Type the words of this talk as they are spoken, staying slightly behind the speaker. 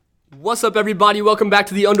What's up, everybody? Welcome back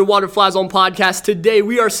to the Underwater Fly Zone podcast. Today,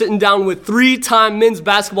 we are sitting down with three-time men's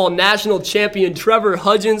basketball national champion Trevor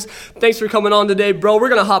Hudgens. Thanks for coming on today, bro. We're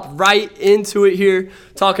going to hop right into it here,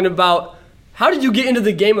 talking about how did you get into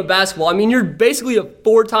the game of basketball? I mean, you're basically a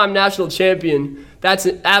four-time national champion. That's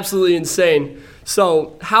absolutely insane.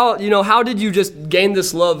 So, how did you just gain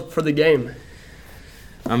this love for the game?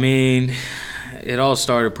 I mean, it all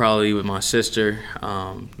started probably with my sister.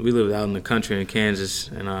 We lived out in the country in Kansas,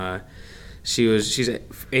 and she's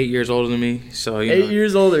 8 years older than me. So 8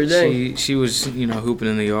 years older, dang. She was hooping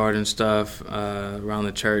in the yard and stuff around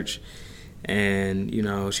the church, and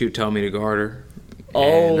she would tell me to guard her.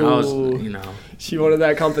 And I was, she wanted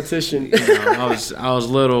that competition. I was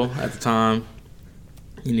little at the time,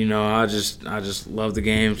 and I just loved the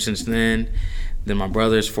game since then. Then my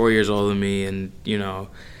brother's 4 years older than me, and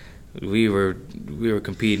we were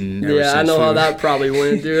competing ever since. I know how that probably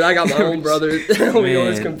went, dude. I got my own brother. We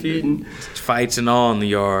always competing. Fights and all in the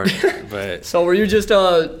yard. But so were you just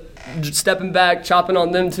stepping back, chopping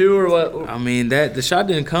on them too, or what? I mean, the shot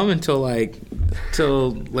didn't come until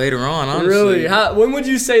later on, honestly. Really? When would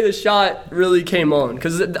you say the shot really came on?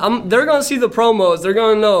 Because they're going to see the promos. They're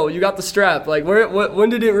going to know you got the strap. Like, when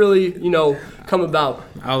did it really, come about?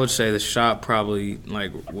 I would say the shot probably,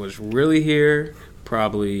 was really here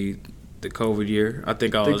probably the COVID year. I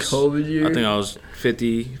think I was 50%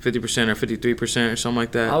 or 53% or something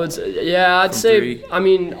like that. I would say, I'd say, three. I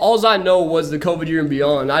mean, all I know was the COVID year and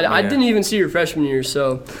beyond. I didn't even see your freshman year,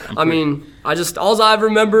 so all I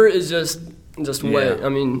remember is just wet. I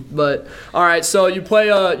mean, but all right. So you play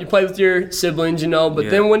with your siblings, but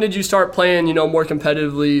then when did you start playing, more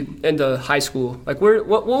competitively into high school? Like, what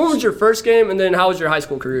was your first game, and then how was your high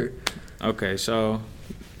school career? Okay, so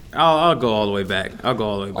I'll go all the way back.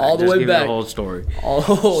 All the Just way give back. You the whole story.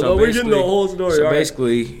 We're getting the whole story. So all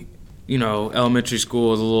basically, elementary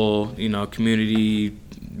school is a little, community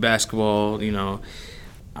basketball.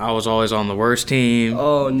 I was always on the worst team.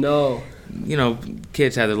 Oh no.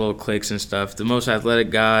 Kids had their little cliques and stuff. The most athletic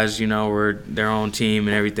guys, were their own team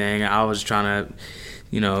and everything. I was trying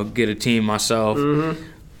to, get a team myself. Mm-hmm.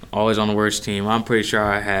 Always on the worst team. I'm pretty sure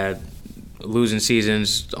I had losing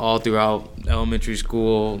seasons all throughout elementary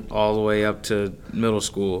school, all the way up to middle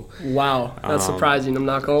school. Wow, that's surprising. I'm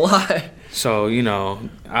not gonna lie. So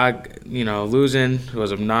losing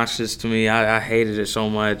was obnoxious to me. I hated it so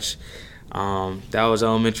much. That was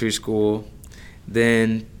elementary school.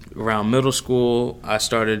 Then around middle school, I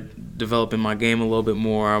started developing my game a little bit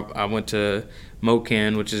more. I went to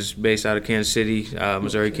MoKen, which is based out of Kansas City,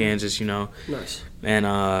 Missouri, Kansas. Nice.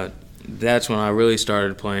 And that's when I really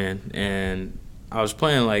started playing, and I was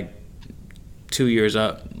playing 2 years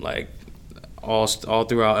up, all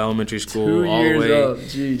throughout elementary school, all the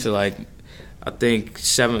way to I think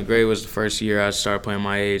 7th grade was the first year I started playing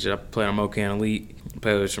my age. I played on MoKen Elite,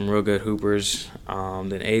 played with some real good hoopers. Then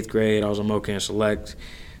 8th grade I was on MoKen Select,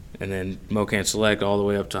 and then MoKen Select all the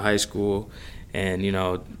way up to high school. And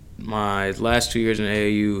my last 2 years in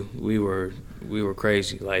AAU, we were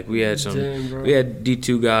crazy. We had we had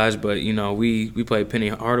D2 guys, but we played Penny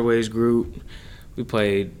Hardaway's group. We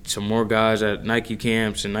played some more guys at Nike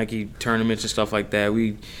camps and Nike tournaments and stuff like that.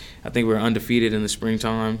 I think we were undefeated in the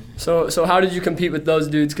springtime. So how did you compete with those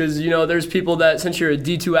dudes? Because there's people that, since you're a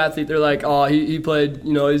D2 athlete, they're like, oh, he played,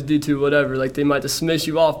 he's D2, whatever. They might dismiss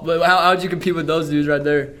you off. But how did you compete with those dudes right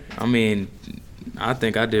there? I mean, I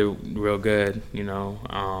think I did real good.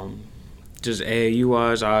 Just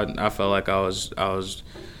AAU-wise, I felt like I was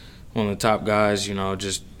one of the top guys,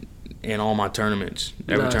 just in all my tournaments,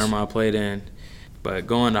 every tournament I played in. But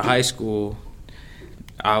going to high school,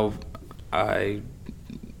 I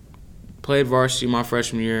played varsity my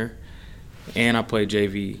freshman year, and I played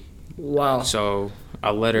JV. Wow. So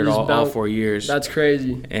I lettered all 4 years. That's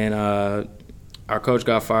crazy. And our coach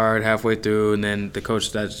got fired halfway through, and then the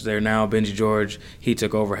coach that's there now, Benji George, he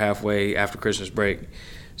took over halfway after Christmas break.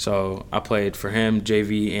 So I played for him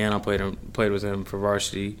JV, and I played with him for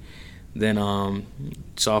varsity. Then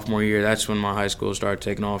sophomore year, that's when my high school started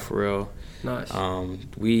taking off for real. Nice.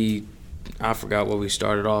 I forgot what we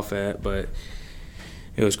started off at, but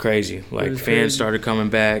it was crazy. Fans started coming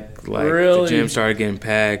back. Really? The gym started getting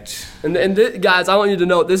packed. And guys, I want you to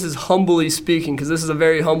know, this is humbly speaking, because this is a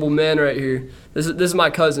very humble man right here. This is my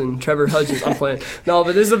cousin, Trevor Hudgens. I'm playing. No,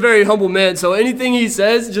 but this is a very humble man. So anything he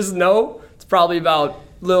says, just know it's probably about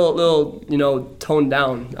little toned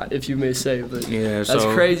down, if you may say. But yeah, that's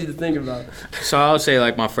crazy to think about. So I would say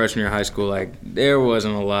my freshman year of high school, there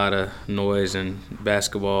wasn't a lot of noise in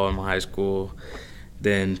basketball in my high school.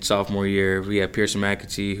 Then sophomore year, we had Pearson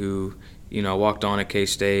McAtee, who walked on at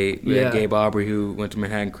K-State. We had Gabe Aubrey, who went to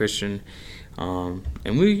Manhattan Christian. And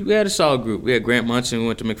we had a solid group. We had Grant Munson, we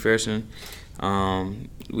went to McPherson.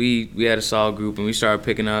 We had a solid group, and we started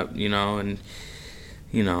picking up, and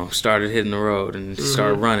started hitting the road and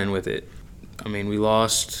started running with it. I mean, we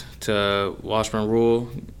lost to Washburn Rural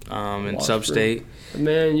in Sub-State.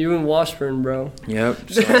 Man, you and Washburn, bro.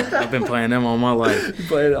 Yep. So I've been playing them all my life. You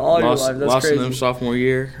played all your life. That's lost crazy. to them sophomore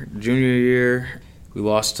year. Junior year, we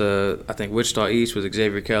lost to, I think, Wichita East with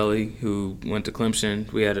Xavier Kelly, who went to Clemson.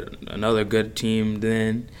 We had another good team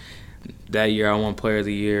then. That year, I won Player of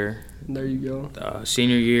the Year. There you go.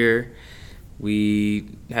 Senior year, we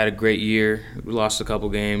had a great year. We lost a couple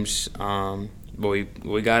games. But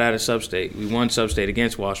we got out of Sub-State. We won Sub-State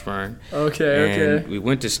against Washburn. Okay. We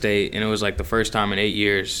went to state, and it was like the first time in 8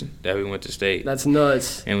 years that we went to state. That's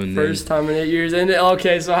nuts. And first time in 8 years. And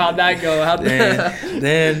okay, so how'd that go?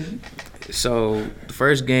 So the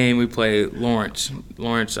first game we played Lawrence,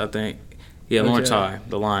 I think. Yeah, Lawrence High,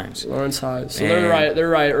 the Lions. Lawrence High. So they're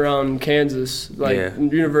right around Kansas,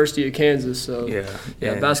 University of Kansas. So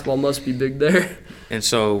yeah, basketball must be big there. And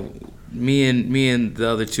so me and the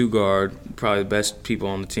other two guard, probably the best people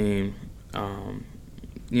on the team,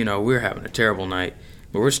 we were having a terrible night,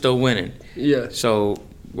 but we're still winning. Yeah. So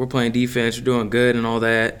we're playing defense, we're doing good and all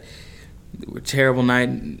that. We're terrible night,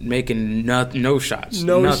 making no shots.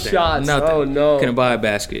 Nothing. Oh, no. Couldn't buy a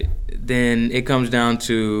basket. Then it comes down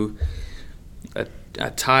to a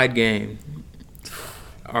tied game.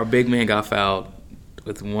 Our big man got fouled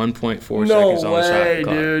with 1.4 seconds on the shot clock.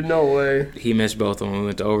 No way, dude. No way. He missed both of them. We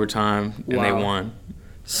went to overtime, and they won.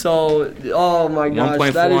 So, oh my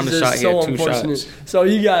gosh, that is just so unfortunate. So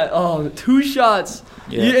you got 2 shots.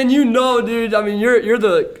 Yeah. And dude. I mean, you're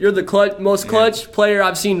the most clutch player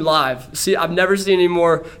I've seen live. See, I've never seen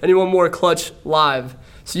anyone more clutch live.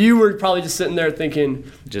 So you were probably just sitting there thinking,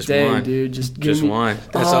 dang, one. Dude, just give me one.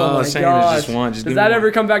 That's all I was saying. Just one. Does that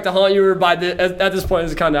ever come back to haunt you, or at this point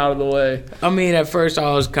it's kind of out of the way? I mean, at first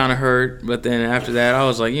I was kind of hurt, but then after that I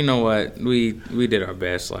was like, you know what, we did our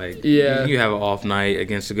best. Like, you have an off night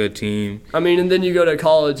against a good team. I mean, and then you go to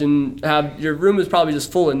college and your room is probably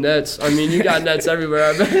just full of nets. I mean, you got nets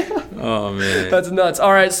everywhere. I bet. Oh man, that's nuts.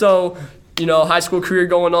 All right, so. High school career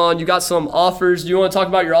going on. You got some offers. Do you want to talk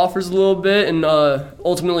about your offers a little bit and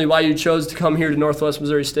ultimately why you chose to come here to Northwest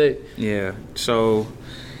Missouri State? Yeah. So,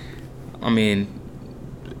 I mean,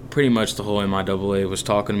 pretty much the whole MIAA was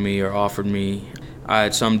talking to me or offered me. I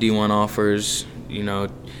had some D1 offers, and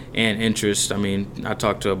interest. I mean, I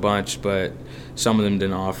talked to a bunch, but some of them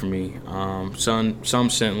didn't offer me. Some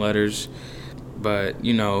sent letters, but,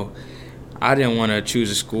 I didn't want to choose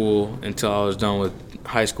a school until I was done with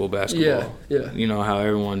high school basketball. Yeah. You know how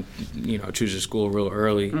everyone, chooses school real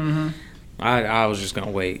early. Mm-hmm. I was just gonna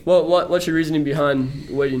wait. What's your reasoning behind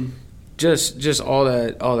waiting? Just all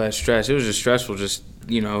that stress. It was just stressful. Just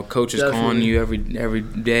coaches calling you every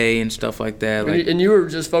day and stuff like that. And you were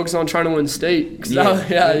just focused on trying to win state. You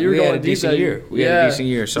were going a decent year. We had a decent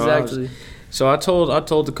year. So exactly. So I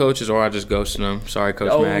told the coaches, or I just ghosted them. Sorry,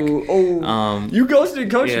 Coach Mack. You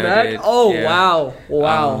ghosted Coach Mack? Wow.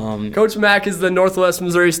 Coach Mack is the Northwest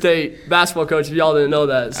Missouri State basketball coach. If y'all didn't know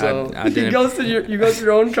that, so you ghosted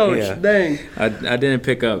your own coach. Yeah. Dang. I didn't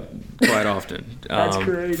pick up quite often. That's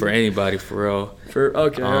crazy. For anybody, for real.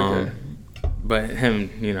 Okay. But him,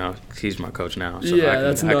 he's my coach now. So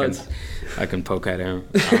that's nuts. I can poke at him.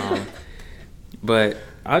 But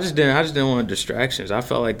I just didn't want distractions. I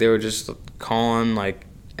felt like they were just calling like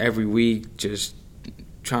every week, just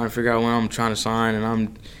trying to figure out when I'm trying to sign, and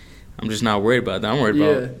I'm just not worried about that. I'm worried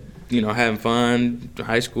about having fun,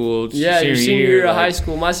 high school. Yeah, your senior year of high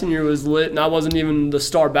school. My senior year was lit, and I wasn't even the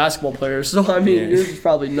star basketball player. So I mean, yours was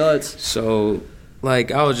probably nuts. So I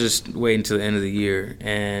was just waiting till the end of the year,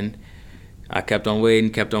 and I kept on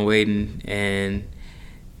waiting, and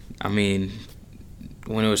I mean,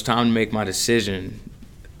 when it was time to make my decision,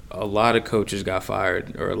 a lot of coaches got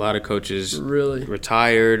fired, or a lot of coaches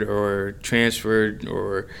retired or transferred,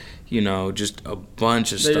 or just a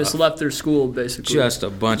bunch of stuff. They just left their school, basically. Just a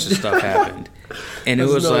bunch of stuff happened. And it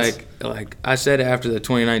was nuts. like I said after the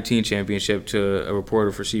 2019 championship to a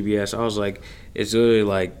reporter for CBS, I was like, it's literally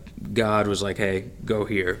like God was like, hey, go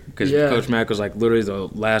here. Because Coach Mack was like literally the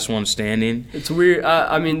last one standing. It's weird.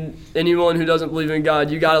 I mean, anyone who doesn't believe in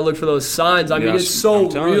God, you got to look for those signs. I mean, it's so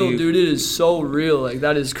real, dude. It is so real. Like,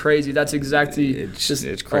 that is crazy. That's exactly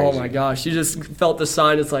it's crazy. Oh, my gosh. You just felt the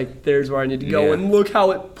sign. It's like, there's where I need to go. And look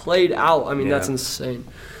how it played out. I mean, that's insane.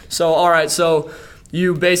 So, all right. So,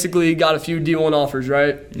 you basically got a few D1 offers,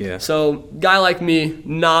 right? Yeah. So, guy like me,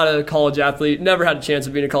 not a college athlete, never had a chance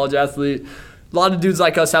of being a college athlete. A lot of dudes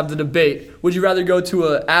like us have the debate. Would you rather go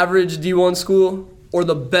to an average D1 school or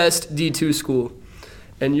the best D2 school?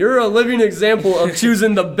 And you're a living example of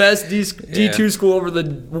choosing the best D2 school over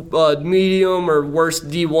the medium or worst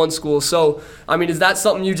D1 school. So, I mean, is that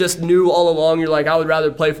something you just knew all along? You're like, I would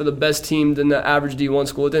rather play for the best team than the average D1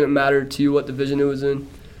 school. It didn't matter to you what division it was in?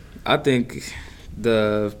 I think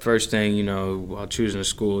the first thing, you know, while choosing a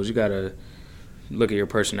school is you got to look at your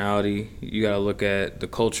personality. You got to look at the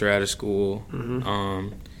culture at a school.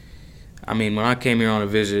 Mm-hmm. I mean, when I came here on a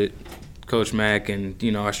visit, Coach Mack and,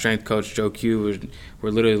 you know, our strength coach, Joe Q,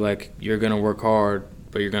 were literally like, you're going to work hard,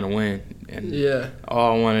 but you're going to win. And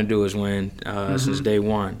all I want to do is win since day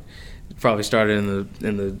one. Probably started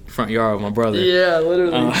in the front yard with my brother. Yeah,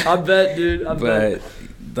 literally. I bet, dude. I bet.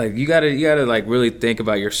 Like you gotta like really think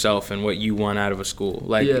about yourself and what you want out of a school.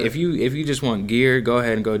 Like if you just want gear, go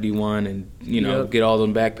ahead and go D1 and you know get all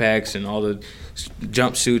them backpacks and all the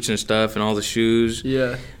jumpsuits and stuff and all the shoes.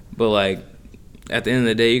 Yeah. But like at the end of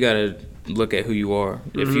the day, you gotta look at who you are.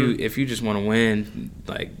 Mm-hmm. If you just want to win,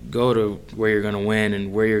 like go to where you're gonna win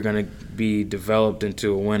and where you're gonna be developed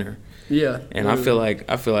into a winner. Yeah. And I feel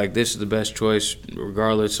like this is the best choice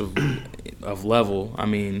regardless of level. I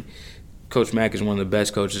mean, Coach Mack is one of the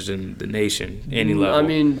best coaches in the nation, any level. I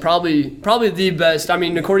mean, probably the best. I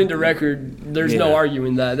mean, according to record, there's no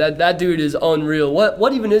arguing that. That dude is unreal.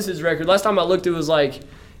 What even is his record? Last time I looked, it was like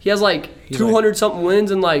he has like 200-something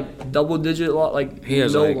wins and like double-digit losses. He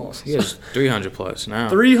has 300 plus now.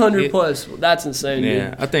 300 plus. That's insane.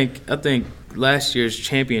 Yeah, dude. I think last year's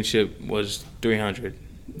championship was 300.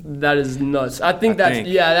 That is nuts. That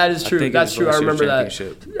is true. That's true. I remember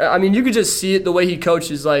that. I mean, you could just see it the way he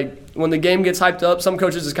coaches. Like, when the game gets hyped up, some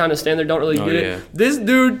coaches just kind of stand there, don't really get it. This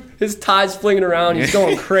dude, his tie's flinging around. He's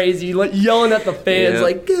going crazy, yelling at the fans,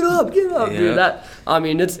 like, get up, dude.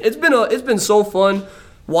 It's been so fun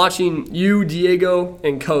watching you, Diego,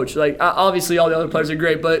 and Coach. Like, obviously all the other players are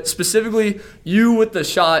great, but specifically you with the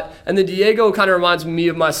shot. And then Diego kind of reminds me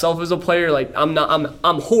of myself as a player. Like, I'm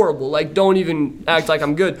horrible. Like, don't even act like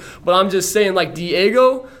I'm good. But I'm just saying, like,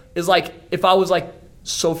 Diego is like, if I was like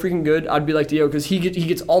so freaking good, I'd be like Diego because he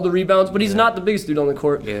gets all the rebounds, but he's not the biggest dude on the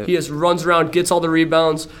court. Yeah. He just runs around, gets all the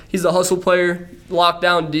rebounds. He's the hustle player,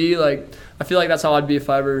 lockdown D. Like, I feel like that's how I'd be if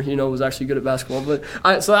I ever, was actually good at basketball. But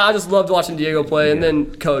I just loved watching Diego play, and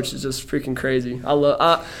then Coach is just freaking crazy. I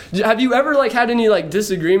love. Have you ever had any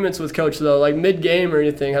disagreements with Coach though, like mid game or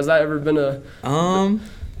anything? Has that ever been a?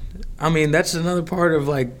 I mean, that's another part of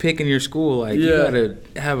picking your school. Like you gotta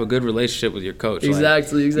have a good relationship with your coach.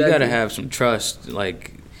 Exactly. You gotta have some trust,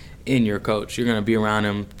 in your coach. You're gonna be around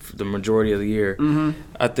him for the majority of the year. Mm-hmm.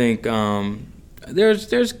 I think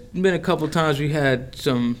there's been a couple times we had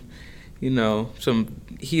some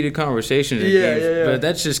heated conversations in games, but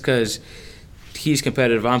that's just because he's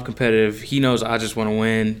competitive, I'm competitive. He knows I just want to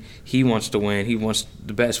win. He wants to win. He wants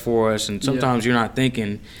the best for us, and sometimes you're not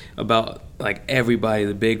thinking about everybody,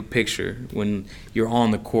 the big picture when you're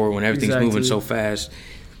on the court, when everything's moving so fast.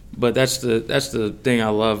 But that's the thing I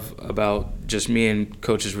love about just me and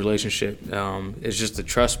Coach's relationship. It's just the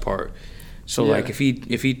trust part. So if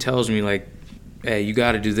he tells me hey, you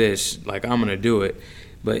got to do this, I'm gonna do it.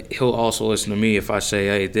 But he'll also listen to me if I say,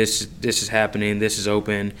 hey, this is happening, this is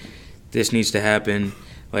open, this needs to happen.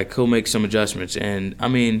 He'll make some adjustments. And I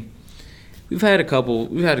mean, we've had a couple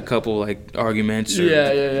arguments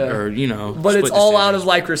or But it's all out of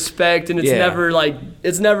have, and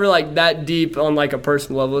it's never that deep on a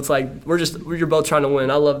personal level. It's you're both trying to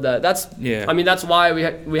win. I love that. That's why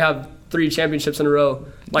we have 3 championships in a row.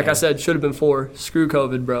 I said, should have been 4. Screw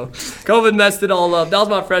COVID, bro. COVID messed it all up. That was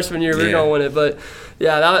my freshman year. We were gonna win it, but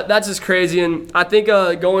that's just crazy. And I think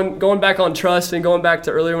going back on trust and going back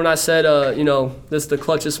to earlier when I said this is the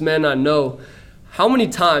clutchest man I know. How many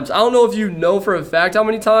times? I don't know if you know for a fact how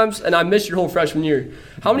many times, and I missed your whole freshman year.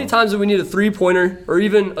 How many times do we need a 3-pointer or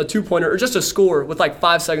even a 2-pointer or just a score with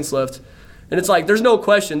 5 seconds left? And it's there's no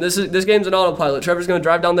question. This game's an autopilot. Trevor's going to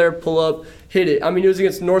drive down there, pull up, hit it. I mean, it was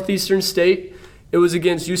against Northeastern State. It was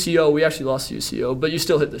against UCO. We actually lost to UCO, but you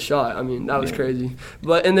still hit the shot. I mean, that was crazy.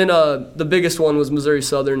 And then the biggest one was Missouri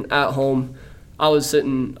Southern at home. I was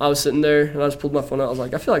sitting there, and I just pulled my phone out. I was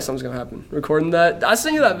like, I feel like something's going to happen. Recording that. I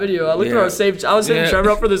sent you that video. I looked around. I was saving Trevor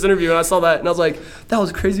up for this interview, and I saw that, and I was like, that was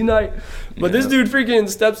a crazy night. But this dude freaking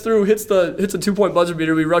steps through, hits a 2-point buzzer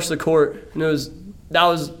beater. We rushed the court, and that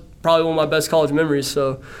was probably one of my best college memories.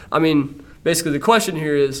 So, I mean, basically the question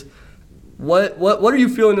here is, what are you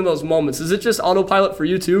feeling in those moments? Is it just autopilot for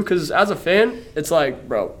you too? Because as a fan, it's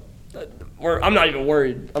bro, I'm not even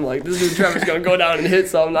worried. I'm this dude Trevor's going to go down and hit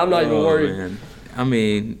something. I'm not even worried. Man. I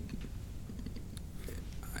mean,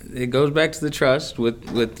 it goes back to the trust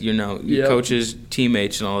with your coaches,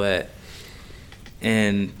 teammates, and all that.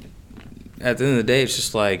 And at the end of the day, it's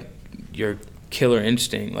just killer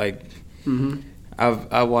instinct. Like,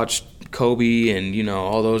 I watched Kobe and, you know,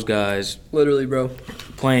 all those guys. Literally, bro.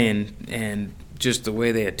 Playing, and just the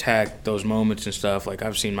way they attack those moments and stuff. Like,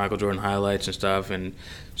 I've seen Michael Jordan highlights and stuff and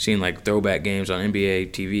seen, like, throwback games on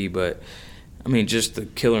NBA TV. But, I mean, just the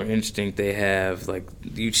killer instinct they have, like,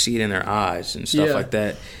 you see it in their eyes and stuff like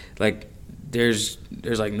that. Like, there's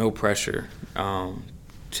like, no pressure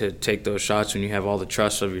to take those shots when you have all the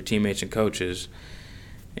trust of your teammates and coaches.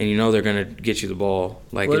 And you know they're gonna get you the ball.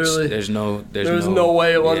 Like, there's no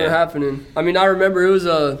way it wasn't happening. I mean, I remember it was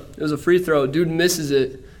a free throw. Dude misses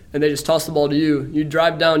it, and they just toss the ball to you. You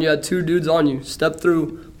drive down. You had 2 dudes on you. Step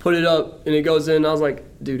through, put it up, and it goes in. I was like,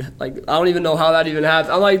 dude, like, I don't even know how that even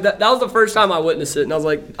happened. I'm like, that was the first time I witnessed it, and I was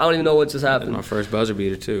like, I don't even know what just happened. That's my first buzzer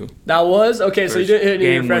beater too. That was okay. So you didn't hit it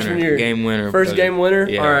in your freshman year. Game winner. First game winner.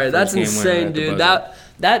 Yeah, all right, that's insane, dude. That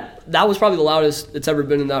was probably the loudest it's ever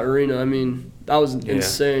been in that arena. I mean, that was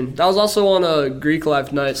insane. That was also on a Greek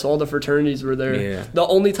life night, so all the fraternities were there. Yeah. The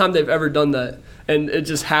only time they've ever done that, and it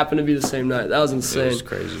just happened to be the same night. That was insane. It was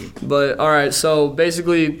crazy. But all right, so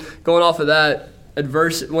basically going off of that,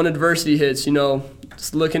 when adversity hits, you know,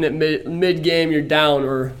 just looking at mid game, you're down,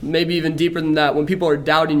 or maybe even deeper than that. When people are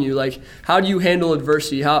doubting you, like, how do you handle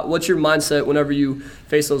adversity? What's your mindset whenever you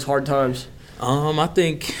face those hard times? I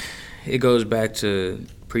think it goes back to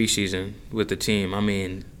preseason with the team. I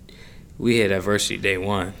mean, we had adversity day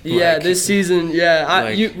one. Yeah, this season, we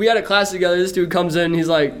had a class together. This dude comes in, he's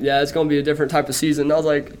like, yeah, it's going to be a different type of season. And I was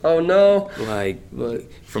like, oh, no. Like,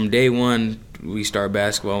 from day one, we start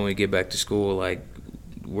basketball and we get back to school, like,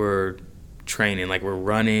 we're training. Like, we're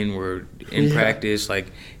running, we're in practice,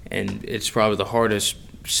 like, and it's probably the hardest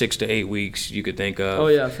 6 to 8 weeks you could think of. Oh,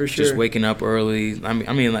 yeah, for sure. Just waking up early. I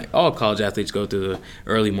mean, like, all college athletes go through the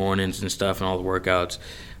early mornings and stuff and all the workouts.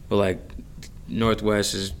 But, like,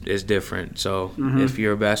 Northwest is different. So if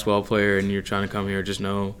you're a basketball player and you're trying to come here, just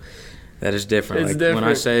know that it's different. It's different. When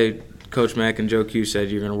I say Coach Mack and Joe Q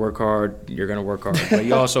said you're going to work hard, you're going to work hard. But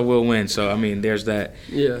you also will win. So, I mean, there's that.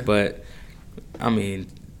 Yeah. But, I mean,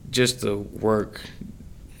 just the work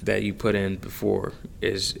that you put in before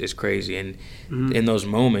is crazy. And in those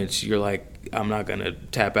moments, you're like, I'm not going to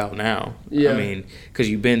tap out now. Yeah. I mean, because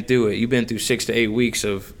you've been through it. You've been through 6 to 8 weeks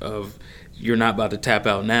of you're not about to tap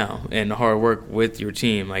out now, and hard work with your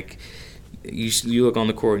team. Like, you look on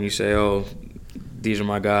the court and you say, oh, these are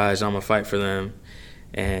my guys, I'm going to fight for them.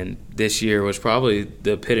 And this year was probably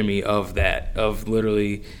the epitome of that, of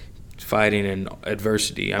literally fighting in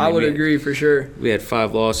adversity. I would agree for sure. We had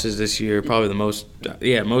 5 losses this year, probably the most I've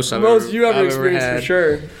you ever experienced had. For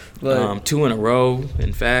sure. But 2 in a row,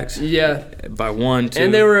 in fact. Yeah. By 1, 2.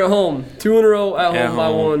 And they were at home. 2 in a row at home by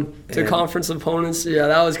 1 to conference opponents. Yeah,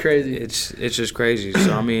 that was crazy. It's just crazy.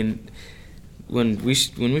 So, I mean, when we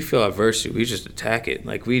feel adversity, we just attack it.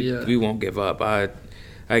 Like, we won't give up. I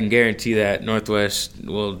can guarantee that Northwest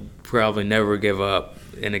will probably never give up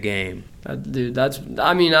in a game. Dude, I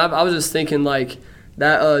was just thinking, like,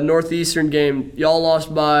 that Northeastern game, y'all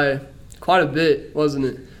lost by quite a bit, wasn't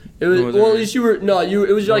it? It was at least you were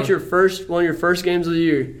it was like one of your first games of the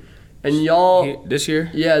year. And y'all this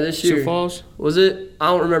year? Yeah, this year. Sioux Falls? Was it? I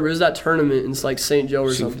don't remember. It was that tournament in like St. Joe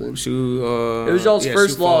or something. It was y'all's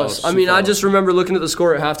first loss. I mean, I just remember looking at the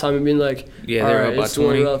score at halftime and being like, yeah, they were up by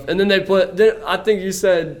 20. Rough. And then I think you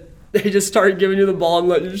said they just started giving you the ball and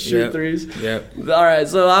letting you shoot threes. Yeah. All right,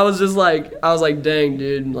 so I was like, dang,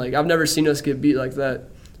 dude, like, I've never seen us get beat like that.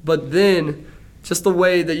 But then, just the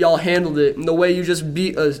way that y'all handled it, and the way you just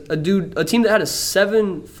beat a team that had a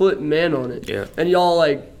 7-foot man on it. Yeah. And y'all,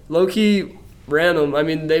 like, low-key ran them. I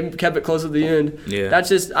mean, they kept it close at the end. Yeah. That's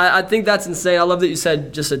just, I think that's insane. I love that you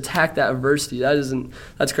said just attack that adversity.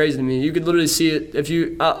 That's crazy to me. You could literally see it if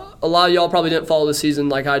you, a lot of y'all probably didn't follow the season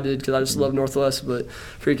like I did because I just love Northwest, but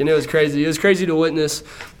freaking, it was crazy. It was crazy to witness.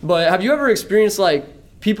 But have you ever experienced, like,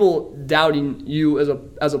 people doubting you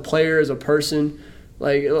as a player, as a person?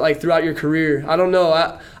 Like throughout your career, I don't know.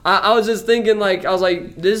 I was just thinking, like, I was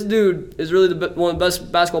like, this dude is really one of the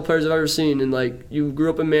best basketball players I've ever seen, and like, you grew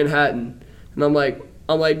up in Manhattan, and I'm like,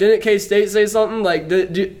 didn't K-State say something? Like,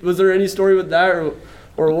 was there any story with that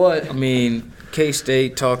or what? I mean,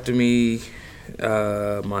 K-State talked to me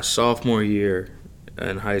my sophomore year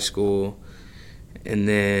in high school, and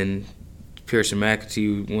then Pearson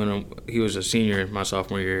McAtee, he was a senior my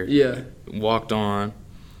sophomore year. Yeah, walked on.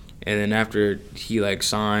 And then after he, like,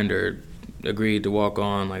 signed or agreed to walk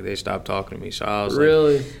on, like, they stopped talking to me. So I was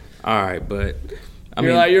like, all right, but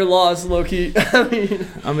you're lost, low-key.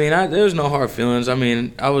 There was no hard feelings. I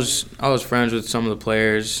mean, I was friends with some of the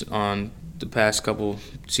players on the past couple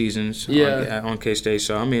seasons on K-State.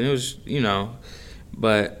 So, I mean, it was,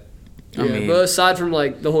 but I mean, but aside from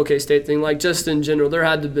like the whole K-State thing, like just in general, there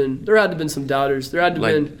had to been some doubters. There had to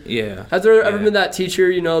been. Yeah. Has there ever been that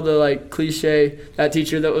teacher, the like cliche, that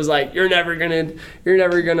teacher that was like, you're never gonna,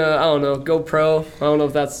 I don't know, go pro. I don't know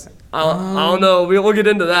if that's. I don't know. We'll get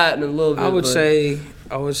into that in a little bit. I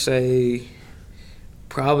would say,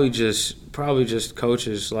 probably just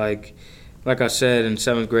coaches. Like I said, in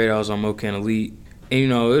 7th grade, I was on MoKan Elite,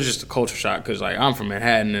 and it was just a culture shock because like I'm from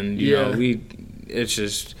Manhattan, and you know it's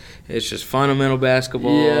just fundamental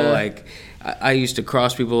basketball. Yeah. Like I used to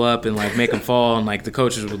cross people up and like make them fall, and like the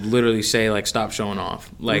coaches would literally say like stop showing off.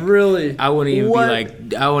 Like really, I wouldn't even be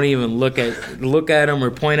like I wouldn't even look at them or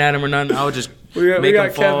point at them or nothing. I would just. We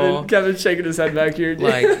got Kevin shaking his head back here.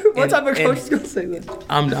 Like, what type of coach is gonna say that?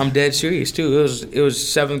 I'm dead serious too. It was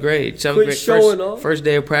 7th grade. First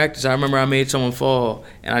day of practice. I remember I made someone fall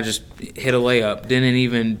and I just hit a layup. Didn't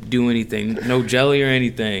even do anything. No jelly or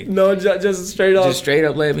anything. No, just straight up. Just straight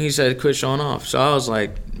up layup. And he said quit showing off. So I was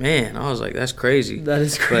like, man, that's crazy. That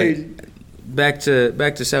is crazy. But back to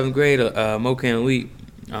 7th grade, MoKan Elite.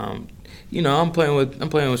 I'm playing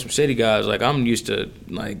with some city guys. Like I'm used to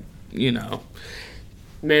like.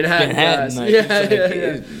 Manhattan guys. Like,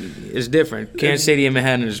 it's different. Kansas City and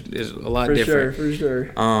Manhattan is a lot different. For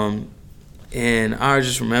sure. And I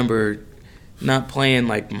just remember not playing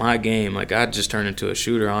like my game. Like I just turned into a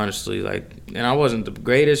shooter, honestly. Like, and I wasn't the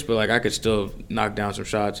greatest, but like I could still knock down some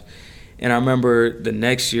shots. And I remember the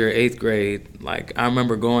next year, 8th grade. Like I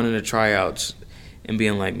remember going into tryouts and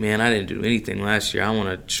being like, man, I didn't do anything last year. I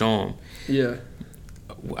want to show them. Yeah.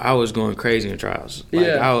 I was going crazy in trials. Like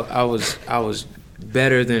I was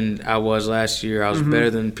better than I was last year. I was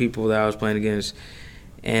better than people that I was playing against.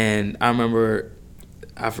 And I remember,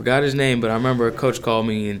 I forgot his name, but I remember a coach called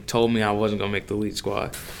me and told me I wasn't gonna make the elite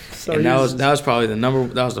squad. So and that was probably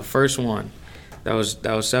that was the first one. That was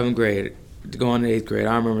 7th grade, going to 8th grade.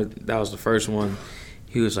 I remember that was the first one.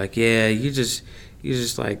 He was like, yeah, you just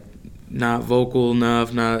like not vocal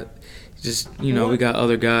enough, not. Just, we got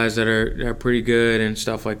other guys that are pretty good and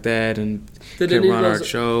stuff like that and can run our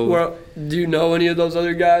show. Well, do you know any of those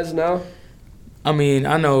other guys now? I mean,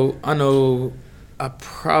 I know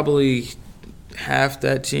probably half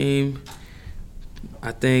that team.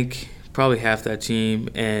 I think probably half that team.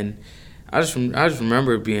 And I just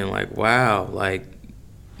remember being like, wow, like,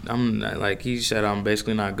 I'm like he said, I'm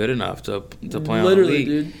basically not good enough to play on the league.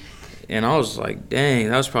 Dude. And I was like, dang,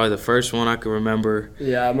 that was probably the first one I could remember.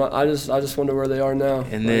 Yeah, I just wonder where they are now.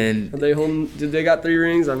 And then are they home? Did they got 3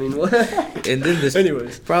 rings? I mean, what? And then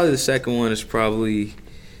anyways, probably the second one is probably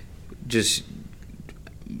just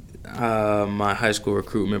my high school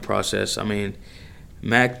recruitment process. I mean,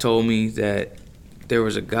 Mac told me that there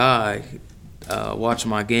was a guy watching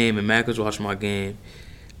my game, and Mac was watching my game,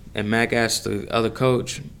 and Mac asked the other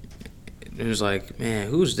coach, and was like, man,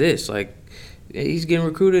 who's this? Like, he's getting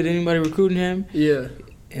recruited. Anybody recruiting him? Yeah.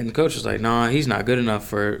 And the coach was like, nah, he's not good enough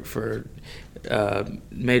for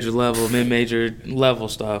major level, mid-major level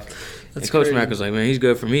stuff. That's and Coach crazy. Mack was like, man, he's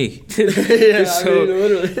good for me. Yeah,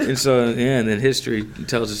 literally. And so, and then history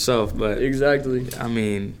tells itself. But exactly. I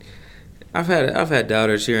mean, I've had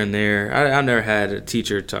doubters here and there. I've never had a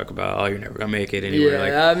teacher talk about, oh, you're never gonna make it anywhere. Yeah,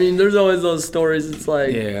 like, I mean, there's always those stories. It's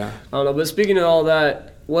like, yeah, I don't know. But speaking of all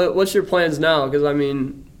that, what's your plans now? Because I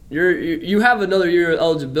mean, you have another year of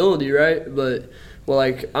eligibility, right? But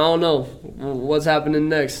I don't know what's happening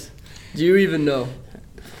next. Do you even know?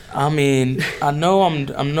 I mean, I know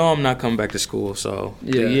I'm not coming back to school, so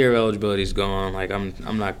the year of eligibility is gone. Like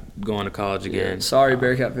I'm not going to college again. Yeah, sorry,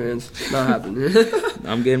 Bearcat fans, not happening.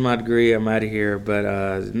 I'm getting my degree. I'm out of here. But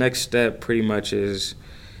the next step pretty much is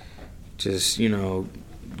just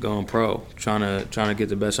going pro, trying to get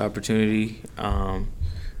the best opportunity.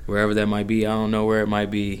 Wherever that might be. I don't know where it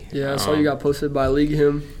might be. Yeah, I saw you got posted by League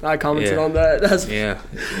Him. I commented on that. Yeah.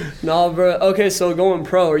 No, bro. Okay, so going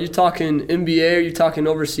pro, are you talking NBA? Are you talking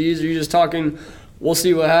overseas? Or are you just talking, we'll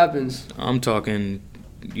see what happens? I'm talking,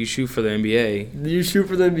 you shoot for the NBA. You shoot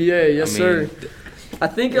for the NBA, yes, sir. I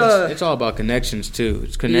think it's all about connections, too.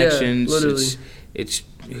 It's connections. Yeah, literally. It's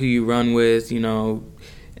who you run with,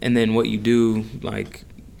 and then what you do, like,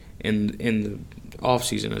 in the off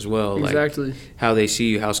season as well, exactly. Like how they see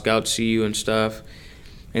you, how scouts see you and stuff,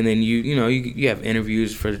 and then you have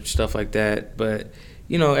interviews for stuff like that. But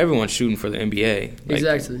everyone's shooting for the NBA. Like,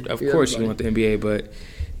 exactly. Of course, you want the NBA, but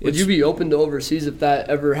would you be open to overseas if that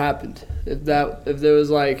ever happened? If there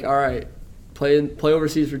was like, all right, play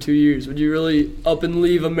overseas for 2 years, would you really up and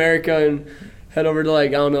leave America and head over to, like,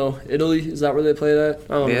 I don't know, Italy? Is that where they play that?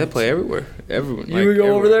 I don't know. They play everywhere. Everyone. You would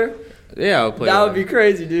go over there? Yeah, I would play. That would be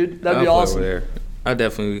crazy, dude. That'd be awesome. I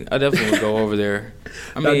definitely would go over there.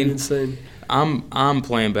 That'd be insane. I'm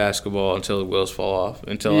playing basketball until the wheels fall off.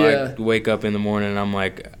 Until I wake up in the morning and I'm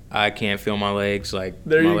like, I can't feel my legs. Like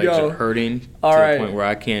my legs are hurting to the point where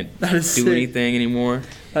I can't do anything anymore.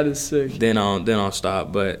 That is sick. Then I'll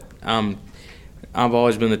stop. But I've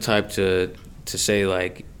always been the type to say,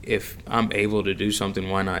 like, if I'm able to do something,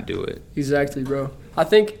 why not do it? Exactly, bro. I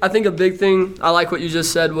think a big thing, I like what you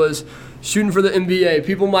just said, was shooting for the NBA.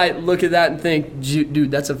 People might look at that and think,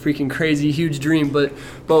 dude, that's a freaking crazy, huge dream. But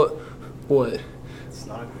what? It's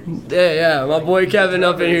not a crazy. Yeah, my boy Kevin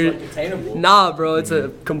up in here. Like attainable. Nah, bro, it's a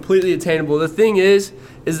completely attainable. The thing is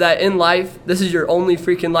that in life, this is your only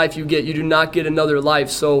freaking life you get. You do not get another life.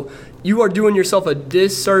 So you are doing yourself a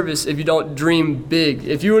disservice if you don't dream big.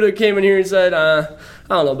 If you would have came in here and said, I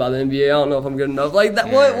don't know about the NBA. I don't know if I'm good enough. Like that.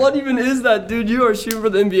 Yeah. What even is that, dude? You are shooting for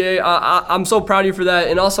the NBA. I'm so proud of you for that.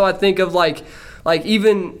 And also, I think of like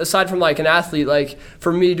even aside from like an athlete, like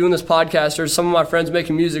for me doing this podcast or some of my friends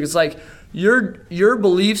making music, it's like your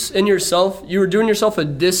beliefs in yourself. You are doing yourself a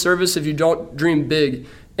disservice if you don't dream big.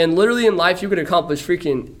 And literally in life, you can accomplish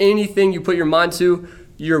freaking anything you put your mind to.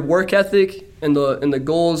 Your work ethic and the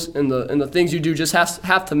goals and the things you do just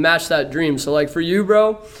have to match that dream. So like for you,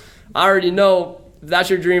 bro, I already know. If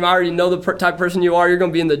that's your dream, I already know the type of person you are. You're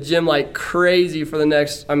going to be in the gym like crazy for the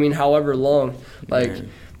next, however long. And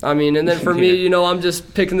then for me, I'm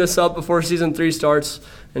just picking this up before season 3 starts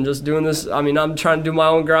and just doing this. I'm trying to do my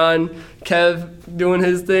own grind. Kev doing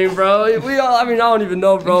his thing, bro. We all, I don't even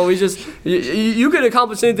know, bro. We just, you could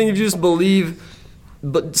accomplish anything if you just believe,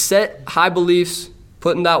 but set high beliefs,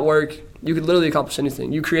 put in that work. You could literally accomplish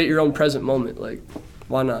anything. You create your own present moment, like.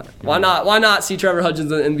 Why not? Why not see Trevor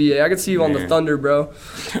Hudgens in the NBA? I could see you on the Thunder, bro.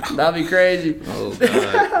 That'd be crazy. Oh,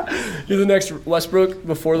 God. You're the next Westbrook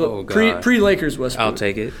before the pre-Lakers Westbrook. I'll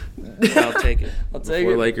take it. I'll take it.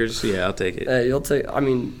 Before Lakers, yeah, I'll take it. Hey, you'll take.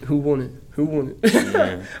 Who won it?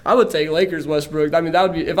 Yeah. I would take Lakers Westbrook. That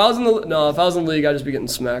would be if I was in the league, I'd just be getting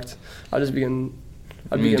smacked. I'd just be getting.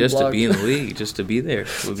 Just blocked. To be in the league, just to be there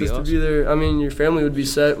would be awesome. Just to be there. your family would be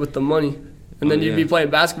set with the money. And then you'd be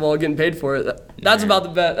playing basketball, getting paid for it. That's about the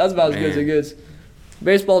bet. That's about as good as it gets.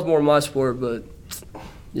 Baseball's more my sport, but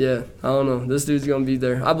yeah, I don't know. This dude's gonna be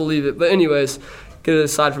there. I believe it. But anyways, get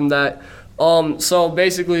aside from that. So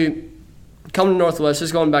basically, coming to Northwest,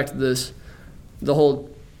 just going back to this, the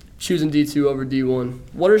whole choosing D2 over D1.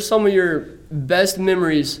 What are some of your best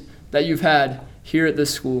memories that you've had here at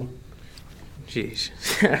this school? Jeez.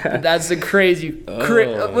 That's the crazy.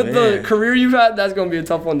 With the career you've had, that's gonna be a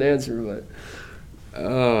tough one to answer, but.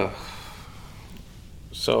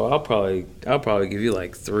 So I'll probably give you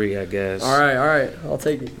like 3, I guess. All right, I'll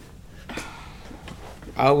take it.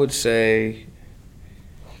 I would say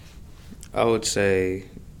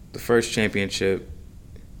the first championship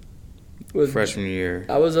freshman year.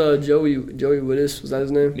 I was Joey Wittes, was that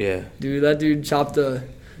his name? Yeah. Dude, that dude chopped I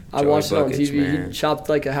watched buckets, it on TV. Man. He chopped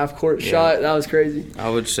like a half-court shot. That was crazy. I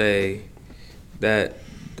would say that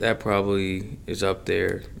probably is up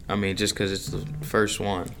there. Just because it's the first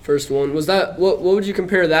one. First one. Was that what would you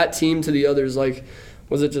compare that team to the others? Like,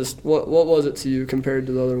 was it just what was it to you compared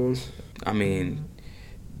to the other ones?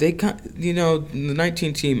 They the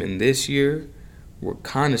 19 team in this year were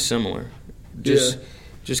kind of similar. Just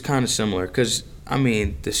kind of similar because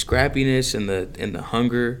the scrappiness and the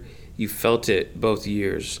hunger, you felt it both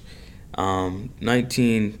years.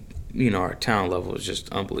 19, our talent level was just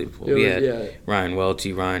unbelievable. We had Ryan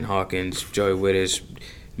Welty, Ryan Hawkins, Joey Wittes,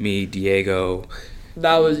 me, Diego.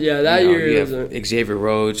 That was that year. You have Xavier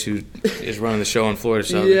Rhodes, who is running the show in Florida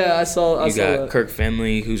Southern. Yeah, I saw. You got Kirk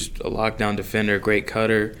Finley, who's a lockdown defender, great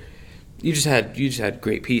cutter. You just had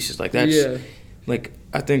great pieces like that. Yeah. Like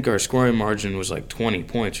I think our scoring margin was like 20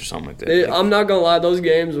 points or something like that. I'm not gonna lie, those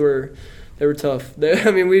games were tough.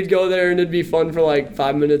 We'd go there and it'd be fun for like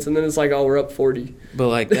 5 minutes, and then it's like, oh, we're up 40. But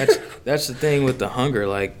like that's the thing with the hunger.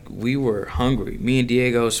 Like we were hungry. Me and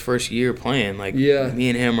Diego's first year playing. Like me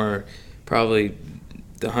and him are probably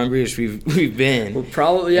the hungriest we've been. Well,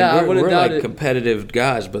 probably I wouldn't doubt it. We're like competitive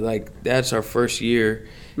guys, but like that's our first year,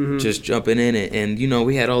 just jumping in it. And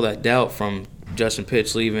we had all that doubt from Justin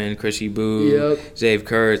Pitts leaving, Chrissy Boo, Zave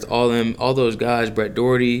Kurth, all those guys, Brett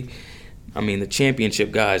Doherty. The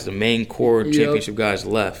championship guys, the main core championship guys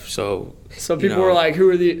left. So people were like,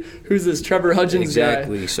 who's this Trevor Hudgens guy?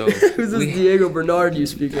 Exactly. So who's this Diego Bernard you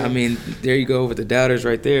speak of? There you go with the doubters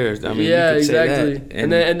right there. You could exactly. Say that.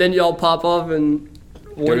 And then y'all pop off and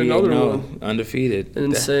win another one. Undefeated.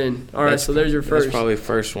 Insane. All right, so there's your first. That's probably the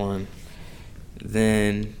first one.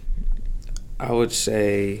 Then I would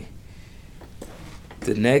say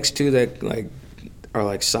the next two that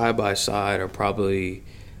are side by side are probably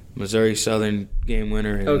Missouri Southern game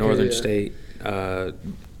winner and Northern State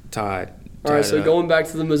tied. All right, so going back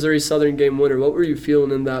to the Missouri Southern game winner, what were you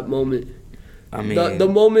feeling in that moment? I mean, the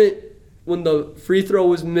moment when the free throw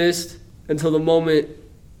was missed until the moment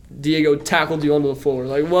Diego tackled you onto the floor.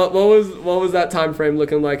 Like, what was that time frame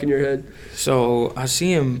looking like in your head? So I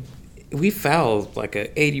see him. We fouled like a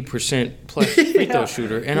 80% plus free throw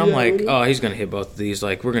shooter, and I'm like, oh, he's gonna hit both of these.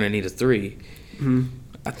 Like, we're gonna need a 3. Mm-hmm.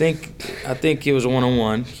 I think it was a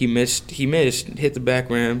 1-on-1. He missed, hit the back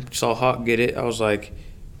rim. Saw Hawk get it. I was like,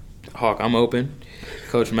 Hawk, I'm open.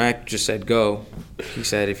 Coach Mack just said go. He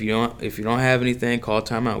said if you don't have anything, call a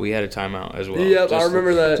timeout. We had a timeout as well. Yep, I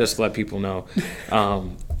remember that. Just to let people know.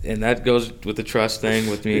 And that goes with the trust thing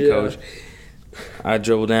with me and Coach. I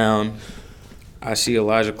dribble down. I see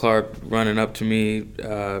Elijah Clark running up to me.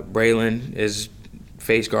 Braylon is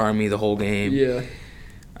face guarding me the whole game. Yeah.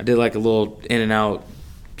 I did like a little in and out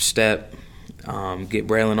step, get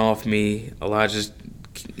Braylon off me. Elijah's,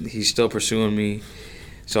 he's still pursuing me.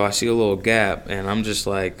 So I see a little gap, and I'm just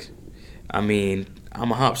like, I mean,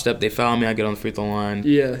 I'm a hop step. They foul me. I get on the free throw line.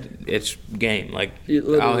 Yeah. It's game. Like,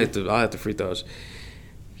 I'll hit the free throws.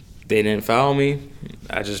 They didn't foul me.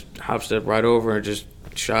 I just hop step right over and just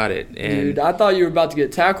shot it. And dude, I thought you were about to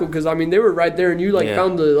get tackled because, I mean, they were right there, and you,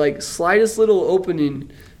 found the, slightest little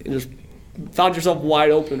opening and just found yourself wide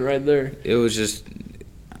open right there. It was just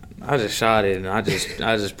 – I just shot it, and I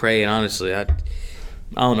just prayed, honestly. I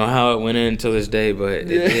don't know how it went in to this day, but it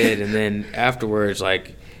did. And then afterwards,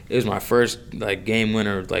 it was my first game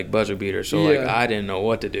winner buzzer beater. So I didn't know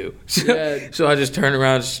what to do. So I just turned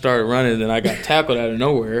around and started running, and then I got tackled out of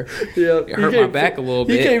nowhere. Yeah, it hurt my back a little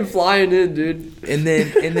bit. He came flying in, dude. And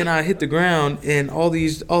then I hit the ground, and all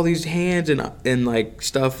these hands and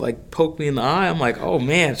stuff poked me in the eye. I'm like, oh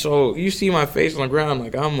man. So you see my face on the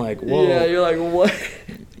ground, I'm like, whoa. Yeah, you're like, what?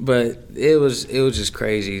 But it was just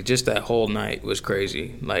crazy. Just that whole night was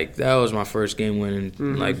crazy. That was my first game winning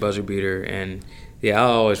buzzer beater, and yeah,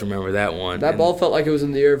 I'll always remember that one. That ball felt like it was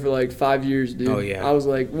in the air for 5 years, dude. Oh yeah. I was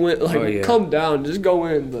come down, just go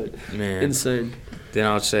in, but man, insane. Then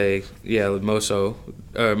I would say, Moso,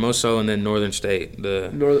 and then Northern State.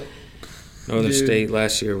 Northern State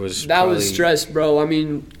last year was was stress, bro. I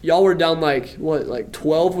mean, y'all were down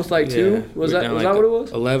 12 with 2? Was that what it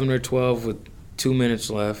was? 11 or 12 with 2 minutes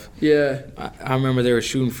left. Yeah. I remember they were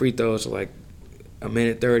shooting free throws a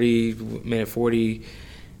minute 30, minute 40.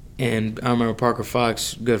 And I remember Parker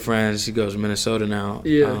Fox, good friends. He goes to Minnesota now.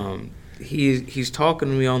 Yeah. He's talking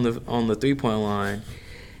to me on the 3-point line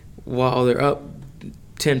while they're up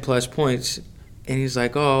 10 plus points, and he's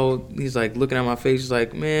like, looking at my face. He's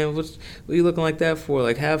like, man, what are you looking like that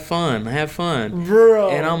for? Have fun, bro.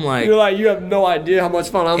 And I'm like, you're you have no idea how much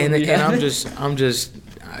fun I'm gonna be having.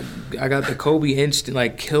 I got the Kobe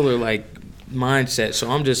instant killer mindset, so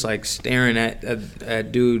I'm just staring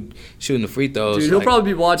at dude shooting the free throws. Dude, he'll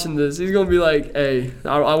probably be watching this. He's gonna be like, "Hey,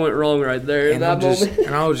 I went wrong right there in that moment."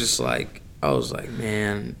 And I was just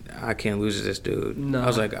man, I can't lose to this dude. No. I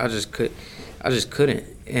was like, I just couldn't.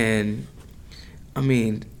 And I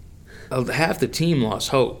mean, half the team lost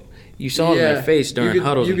hope. You saw it in their face during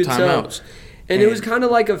huddles and timeouts. Tell. And it was kind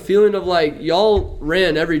of a feeling of y'all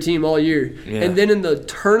ran every team all year, and then in the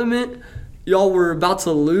tournament, y'all were about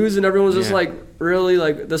to lose, and everyone was just really,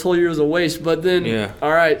 this whole year was a waste. But then,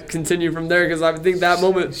 all right, continue from there, because I think that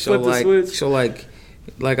moment flipped the switch. So, like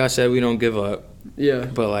I said, we don't give up. Yeah.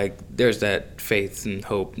 But, there's that faith and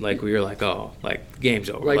hope. We were oh, game's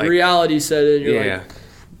over. Reality set in. You're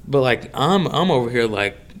But, I'm over here,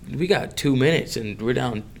 we got 2 minutes, and we're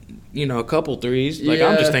down, a couple threes.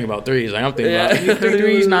 I'm just thinking about threes. I'm thinking about 3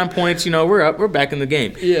 threes, 9 points. We're up. We're back in the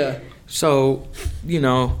game. Yeah. So,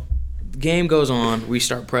 game goes on. We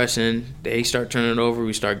start pressing. They start turning it over.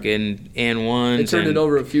 We start getting and ones. They turned it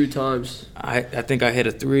over a few times. I think I hit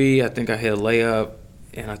a 3. I think I hit a layup,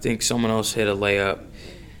 and I think someone else hit a layup.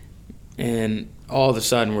 And all of a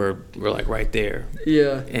sudden, we're right there.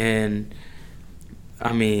 Yeah. And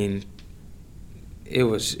I mean, it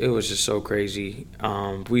was just so crazy.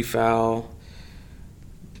 We foul.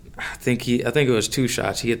 I think it was 2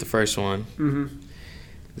 shots. He hit the first one.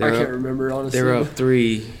 Mm-hmm. I can't remember, honestly. They were up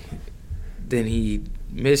 3. Then he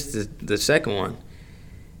missed the second one,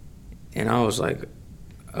 and I was like,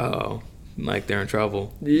 "Uh-oh, they're in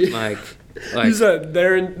trouble." Yeah. You said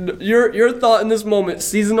they're in. Your thought in this moment,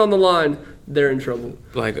 season on the line, they're in trouble.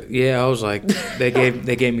 I was like, they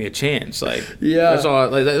gave me a chance. Yeah, that's all.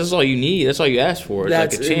 That's all you need. That's all you ask for. It's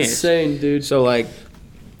that's a chance. Insane, dude. So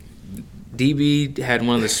DB had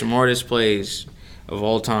one of the smartest plays of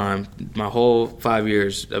all time. My whole 5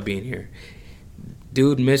 years of being here,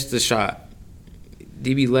 dude missed the shot.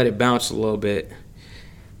 DB let it bounce a little bit,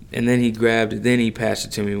 and then he grabbed it. Then he passed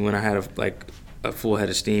it to me when I had a full head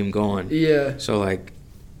of steam going. Yeah. So, like,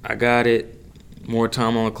 I got it, more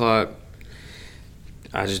time on the clock.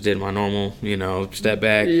 I just did my normal, step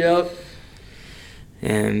back. Yep.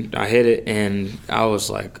 And I hit it, and I was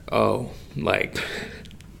like, oh, like,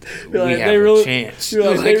 we like, have a chance. You're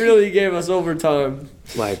like, they really gave us overtime.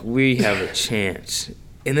 Like, we have a chance.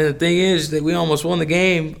 And then the thing is that we almost won the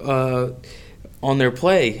game on their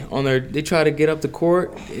play. They tried to get up the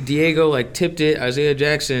court. Diego, like, tipped it. Isaiah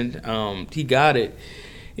Jackson, he got it.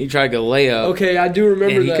 He tried to get a layup. Okay, I do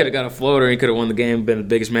remember that. And he could have got a floater. He could have won the game, been the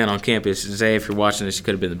biggest man on campus. Isaiah, if you're watching this, he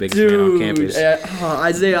could have been the biggest man on campus.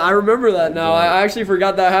 Isaiah, I remember that now. I actually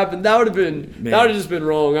forgot that happened. That would have just been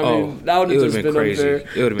wrong. I mean, that would have just been crazy. Unfair.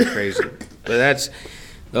 It would have been crazy. But that's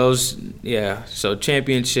those. Yeah. So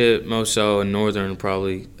championship, Moso, and Northern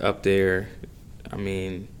probably up there. I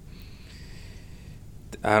mean,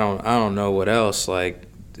 I don't know what else. Like,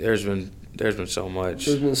 there's been so much.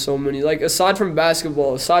 There's been so many. Like, aside from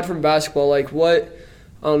basketball, like,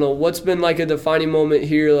 what's been, like, a defining moment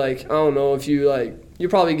here? Like, I don't know if you're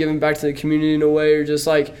probably giving back to the community in a way, or just,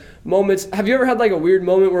 like, moments. Have you ever had, like, a weird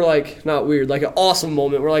moment where, like, not weird, like, an awesome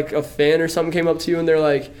moment where, like, a fan or something came up to you and they're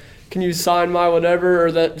like, can you sign my whatever?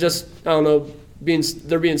 Or that just, I don't know,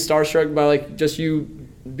 they're being starstruck by, like, just you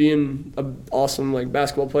being an awesome, like,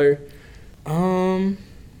 basketball player?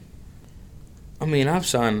 I mean, I've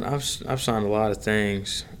signed a lot of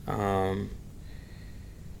things. I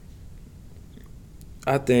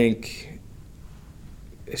think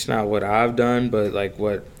it's not what I've done, but like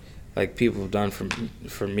what like people have done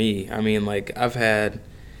for me. I mean, like, I've had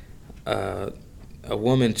a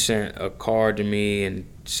woman sent a card to me and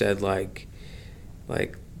said like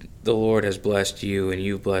the Lord has blessed you and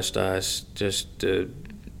you've blessed us, just to,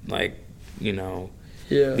 like,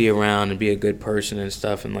 be around and be a good person and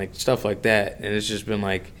stuff, and like stuff like that. And it's just been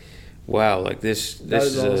like, wow, like this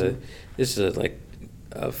is awesome. This is like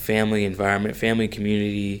a family environment, family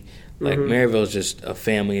community. Like, Maryville is just a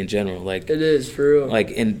family in general. Like, it is, for real. Like,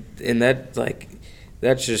 and that, like,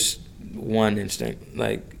 that's just one instinct.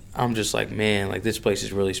 Like, I'm just like, man, like, this place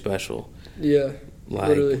is really special. Yeah. Like,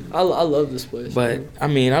 literally, I love this place. But man. I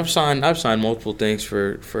mean, I've signed multiple things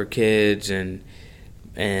for kids, and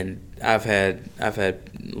I've had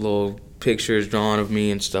little pictures drawn of me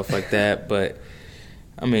and stuff like that. But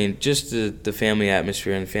I mean, just the family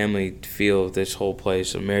atmosphere and family feel of this whole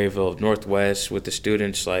place of Maryville, Northwest, with the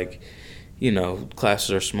students. Like,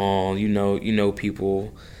 classes are small. You know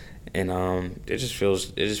people, and it just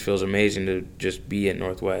feels amazing to just be at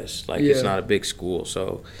Northwest. Like, it's not a big school,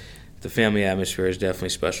 so the family atmosphere is definitely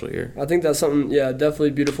special here. I think that's something,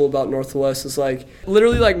 definitely beautiful about Northwest. It's like,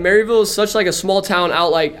 literally, like, Maryville is such like a small town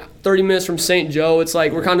out like 30 minutes from St. Joe. It's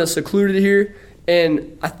like we're kind of secluded here.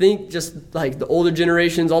 And I think just like the older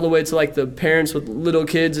generations all the way to like the parents with little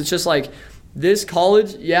kids, it's just like this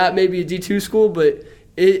college, it may be a D2 school, but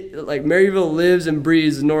it, like, Maryville lives and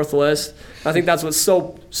breathes Northwest. I think that's what's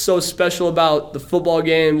so special about the football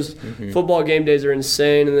games. Football game days are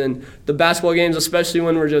insane, and then the basketball games, especially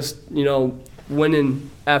when we're just winning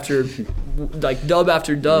after like dub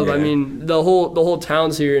after dub. I mean, the whole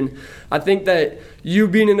town's here, and I think that you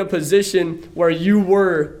being in a position where you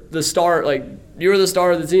were the star, like you were the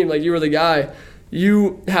star of the team, like you were the guy,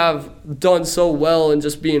 you have done so well, and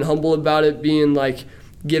just being humble about it, being like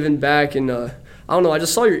giving back. And I don't know, I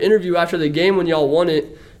just saw your interview after the game when y'all won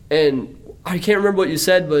it, and I can't remember what you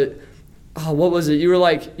said, but what was it? You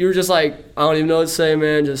were just like, I don't even know what to say,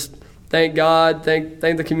 man. Just thank God, thank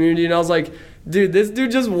the community. And I was like, dude, this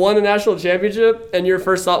dude just won a national championship, and your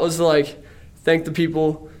first thought was to, like, thank the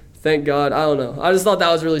people, thank God. I don't know. I just thought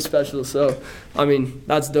that was really special. So, I mean,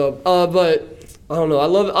 that's dope. But I don't know.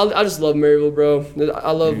 I just love Maryville, bro.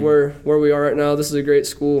 I love where we are right now. This is a great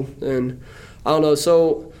school, and I don't know.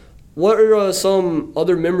 So, what are some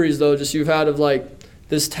other memories though, just you've had of like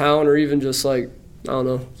this town, or even just like, I don't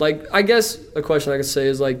know. Like, I guess a question I could say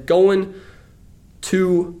is like going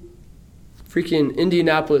to freaking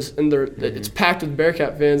Indianapolis, and it's packed with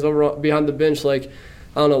Bearcat fans over behind the bench. Like,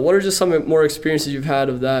 I don't know. What are just some more experiences you've had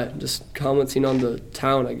of that? Just commenting on the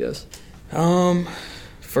town, I guess.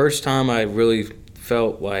 First time I really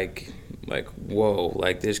felt like whoa,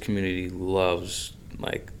 like this community loves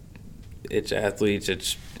like its athletes,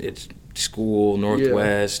 its school,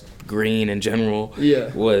 Northwest, Green in general.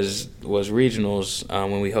 Was regionals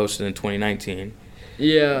when we hosted in 2019.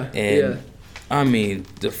 I mean,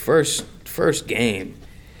 the first game,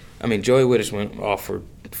 I mean, Joey Wittis went off for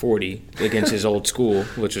 40 against his old school,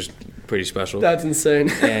 which was pretty special. That's insane.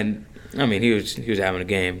 And I mean, he was having a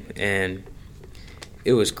game, and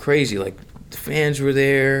it was crazy. Like, the fans were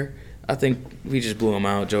there. I think we just blew him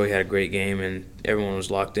out. Joey had a great game, and everyone was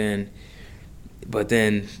locked in. But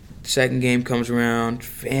then second game comes around,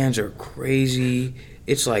 fans are crazy.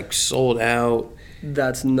 It's like sold out.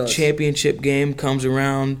 That's nuts. Championship game comes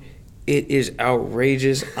around. It is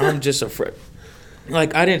outrageous. I'm just afraid.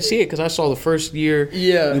 Like, I didn't see it because I saw the first year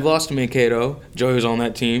we lost to Mankato. Joey was on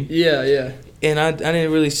that team. Yeah. And I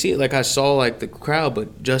didn't really see it. Like, I saw, like, the crowd,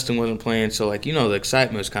 but Justin wasn't playing. So, like, you know, the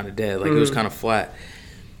excitement was kind of dead. Like, it was kind of flat.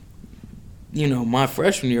 You know, my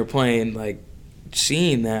freshman year playing, like,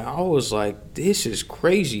 seeing that, I was like, this is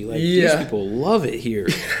crazy. Like, these people love it here.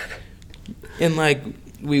 And, like,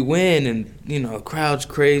 we win, and, you know, the crowd's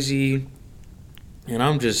crazy. And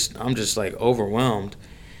I'm just like, overwhelmed.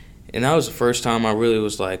 And that was the first time I really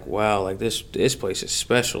was like, wow, like this place is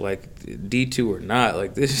special. Like D2 or not,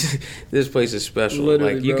 like this place is special.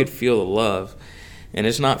 Literally, like you could feel the love. And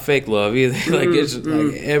it's not fake love either. Like it's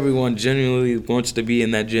like everyone genuinely wants to be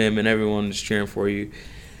in that gym and everyone is cheering for you.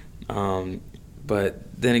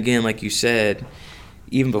 But then again, like you said,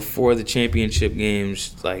 even before the championship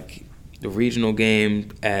games, like the regional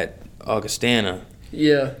game at Augustana,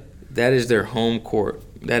 that is their home court.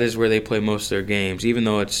 That is where they play most of their games. Even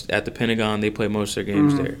though it's at the Pentagon, they play most of their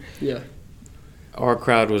games there. Yeah. Our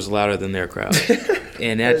crowd was louder than their crowd.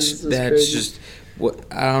 And that's just what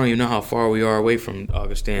I don't even know how far we are away from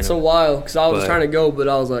Augustana. It's a while because I was trying to go, but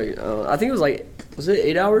I was like, I think it was like, was it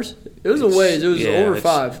 8 hours? It was a ways. It was over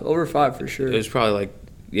 5. Over 5 for sure. It was probably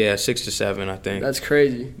like, 6 to 7, I think. That's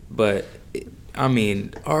crazy. But I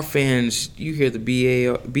mean, our fans, you hear the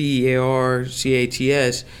BEAR,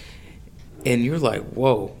 CATS, and you're like,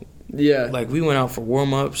 whoa. Yeah. Like, we went out for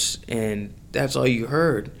warm-ups, and that's all you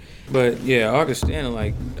heard. But, yeah, Augustana,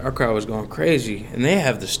 like, our crowd was going crazy. And they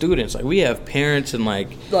have the students. Like, we have parents and, like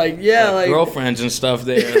girlfriends and stuff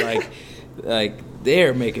there. like,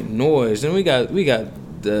 they're making noise. And we got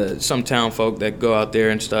some town folk that go out there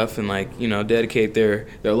and stuff and, like, you know, dedicate their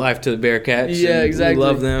life to the Bearcats. Yeah, exactly. We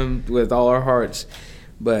love them with all our hearts.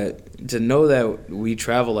 But to know that we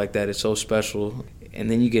travel like that is so special. And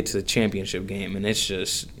then you get to the championship game, and it's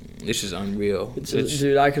just unreal.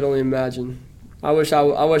 Dude, I could only imagine. I wish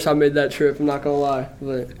I made that trip. I'm not gonna lie,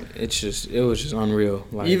 but it was just unreal.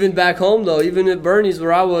 Like, even back home though, even at Bernie's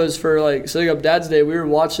where I was for like setting up Dad's Day, we were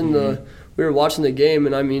watching the game,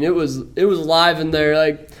 and I mean it was live in there.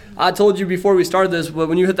 Like I told you before we started this, but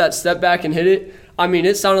when you hit that step back and hit it, I mean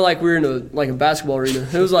it sounded like we were in a basketball arena.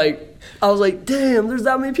 It was like I was like, damn, there's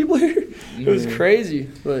that many people here. It was crazy,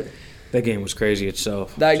 but. That game was crazy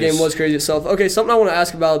itself. Game was crazy itself. Okay, something I want to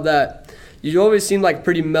ask about that. You always seem like a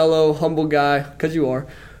pretty mellow, humble guy, because you are.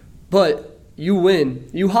 But you win.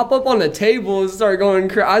 You hop up on the table and start going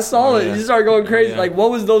crazy. I saw it. You start going crazy. Like,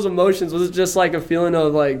 what was those emotions? Was it just like a feeling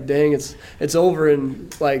of like, dang, it's over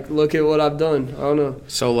and like, look at what I've done? I don't know.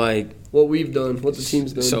 So like. What we've done, what the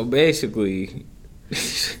team's done. So basically.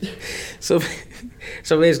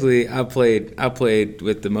 So basically, I played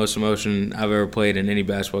with the most emotion I've ever played in any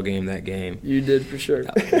basketball game that game. You did for sure.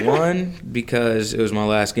 1, because it was my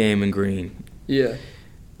last game in green. Yeah.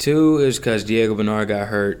 2 is because Diego Bernard got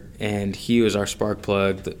hurt, and he was our spark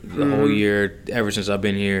plug the whole year. Ever since I've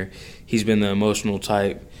been here, he's been the emotional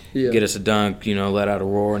type. Yeah. Get us a dunk, you know, let out a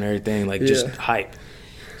roar and everything, like just hype.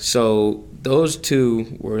 So those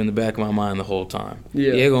 2 were in the back of my mind the whole time.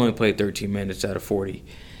 Yeah. Diego only played 13 minutes out of 40.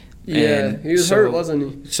 Yeah, he was hurt,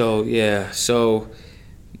 wasn't he? So, yeah. So,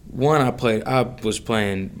 1, I was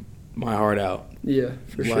playing my heart out. Yeah,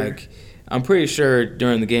 for sure. Like, I'm pretty sure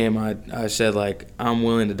during the game I said, like, I'm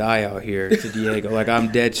willing to die out here to Diego. Like,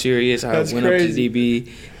 I'm dead serious. I went up to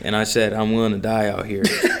DB, and I said, I'm willing to die out here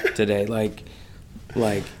today. Like,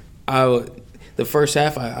 the first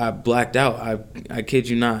half, I blacked out. I kid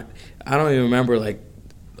you not. I don't even remember, like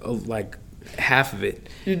half of it.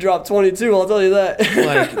 You dropped 22, I'll tell you that.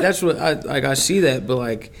 Like, that's what I see that, but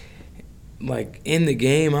like in the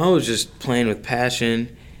game, I was just playing with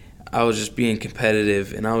passion. I was just being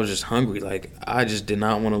competitive, and I was just hungry. Like, I just did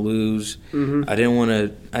not want to lose. Mm-hmm. I didn't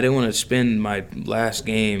want to spend my last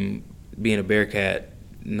game being a Bearcat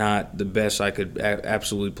not the best I could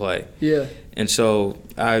absolutely play. Yeah. And so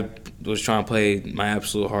I was trying to play my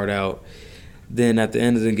absolute heart out. Then at the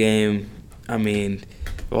end of the game, I mean,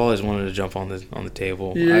 I always wanted to jump on the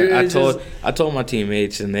table. Yeah, I told my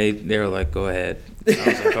teammates, and they were like, "Go ahead." And I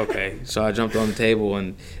was like, "Okay." So I jumped on the table,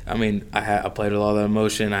 and I mean, I played with all that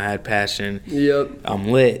emotion. I had passion. Yep. I'm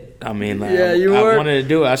lit. I mean, like, I wanted to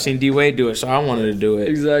do it. I seen D Wade do it, so I wanted to do it.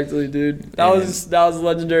 Exactly, dude. That was a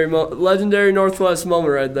legendary Northwest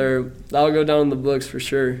moment right there. That'll go down in the books for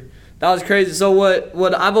sure. That was crazy. So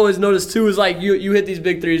what I've always noticed too is like you hit these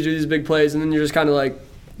big threes, do these big plays, and then you're just kind of like,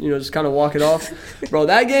 just kind of walk it off. Bro,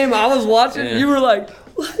 that game I was watching, you were like,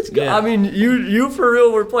 Let's go. Yeah. I mean, you for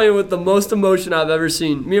real were playing with the most emotion I've ever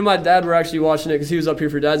seen. Me and my dad were actually watching it because he was up here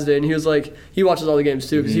for Dad's Day, and he was like, he watches all the games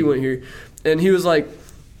too because he went here, and he was like,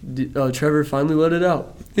 Trevor finally let it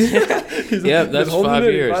out. Yeah, that's 5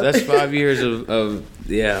 years. That's 5 years of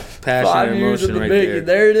passion and emotion right there.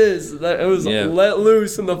 There it is. It was let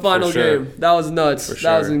loose in the final game. That was nuts.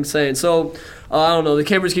 That was insane. So, I don't know. The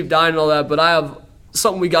cameras keep dying and all that, but I have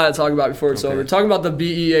something we got to talk about before it's over. Talking about the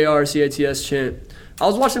BEARCATS chant. I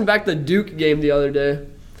was watching back the Duke game the other day,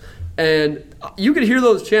 and you could hear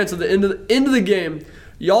those chants at the end of the game.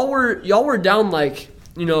 Y'all were down like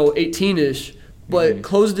 18-ish, but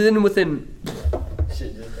closed it in within.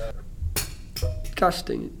 Gosh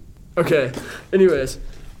dang it. Okay. Anyways,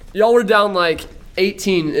 y'all were down like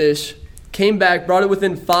 18-ish, came back, brought it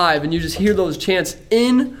within 5, and you just hear those chants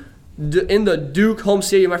in the Duke home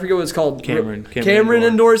stadium. I forget what it's called. Cameron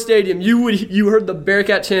Indoor Stadium. You heard the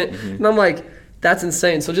Bearcat chant, and I'm like, that's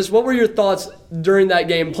insane. So just what were your thoughts during that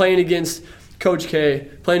game, playing against Coach K,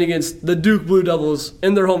 playing against the Duke Blue Devils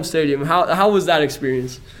in their home stadium? How was that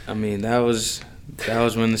experience? I mean, that was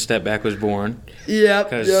when the step back was born. Yeah,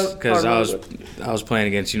 because I was playing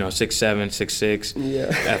against 6'7",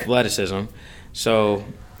 6'6", athleticism. So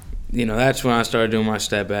that's when I started doing my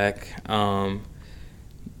step back.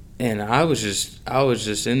 And I was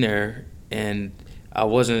just in there, and I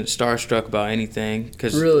wasn't starstruck about anything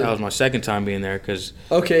because that was my second time being there. Cause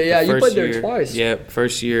you played there twice. Yeah,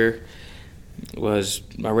 first year was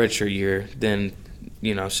my redshirt year. Then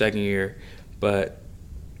second year, but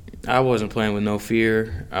I wasn't playing with no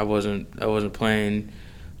fear. I wasn't playing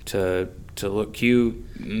to look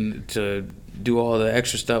cute, to do all the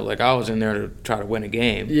extra stuff. Like, I was in there to try to win a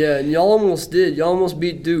game. Yeah, and y'all almost did. Y'all almost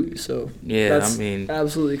beat Duke. So that's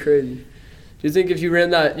absolutely crazy. Do you think if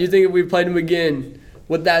we played them again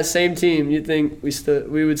with that same team, you think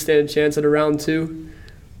we would stand a chance at a round 2?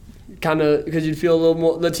 Kind of because you'd feel a little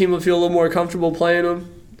more. The team would feel a little more comfortable playing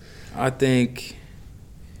them. I think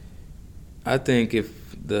if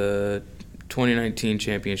the 2019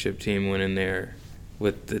 championship team went in there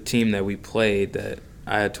with the team that we played, that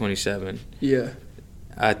I had 27. Yeah.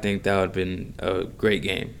 I think that would have been a great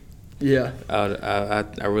game. Yeah.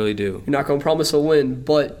 I really do. You're not going to promise a win,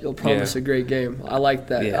 but you'll promise a great game. I like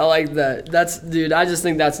that. Yeah. I like that. I just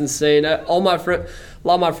think that's insane. A lot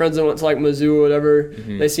of my friends that went to like Mizzou or whatever,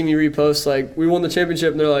 they see me repost like, we won the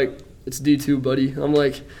championship, and they're like, it's D2, buddy. I'm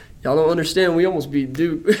like, y'all don't understand. We almost beat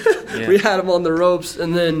Duke. We had them on the ropes,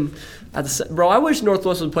 and then bro, I wish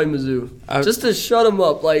Northwest would play Mizzou just to shut them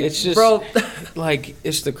up. Like, it's just, bro, like,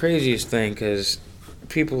 it's the craziest thing because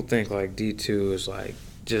people think like D2 is like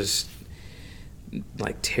just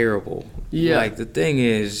like terrible. Yeah. Like, the thing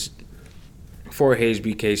is, Fort Hays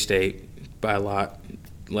beat K-State by a lot,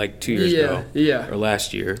 like 2 years ago. Yeah. Or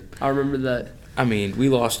last year. I remember that. I mean, we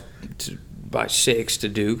lost by 6 to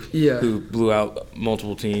Duke, who blew out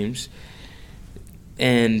multiple teams.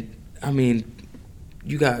 And, I mean,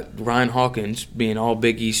 you got Ryan Hawkins being all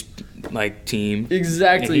Big East team.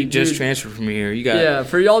 Exactly. And he just transferred from here. You got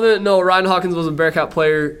for y'all that didn't know, Ryan Hawkins was a Bearcat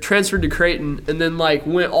player, transferred to Creighton, and then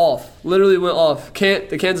went off. Literally went off.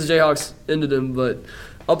 The Kansas Jayhawks ended him, but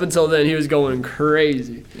up until then he was going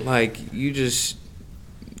crazy. Like, you just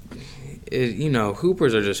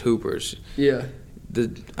hoopers are just hoopers. Yeah.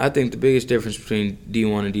 I think the biggest difference between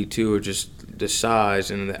D1 and D2 are just the size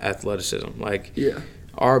and the athleticism. Like,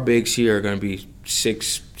 our bigs here are going to be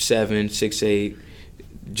 6'7", 6'8".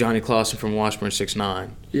 Johnny Clausen from Washburn, 6'9".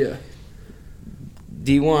 Yeah.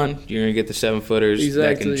 D1, you're going to get the 7-footers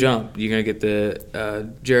that can jump. You're going to get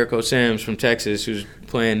the Jericho Sams from Texas, who's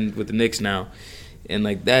playing with the Knicks now. And,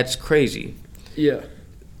 that's crazy. Yeah.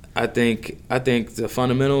 I think the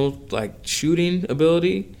fundamental, shooting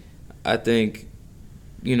ability, I think,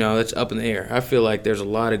 it's up in the air. I feel like there's a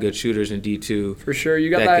lot of good shooters in D2. For sure.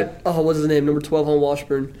 You got what's his name? Number 12 on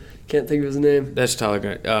Washburn. Can't think of his name. That's Tyler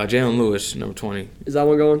Grant. Jalen Lewis, number 20. Is that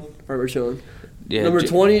one going? All right, we're chilling. Yeah. Number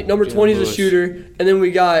 20 is a shooter. And then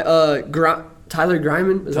we got Tyler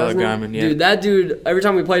Griman. Is Tyler Griman, yeah. Dude, that dude, every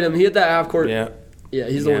time we played him, he hit that half court. Yeah. Yeah,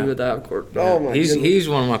 he's the one who hit that half court. Yeah. Oh, my goodness. He's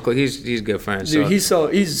one of my – he's good friends. Dude, he's so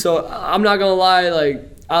 – I'm not going to lie,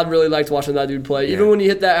 I really liked watching that dude play. Yeah. Even when he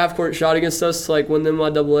hit that half court shot against us to win them my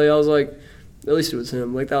AA, I was like, at least it was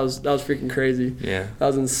him. That was freaking crazy. Yeah. That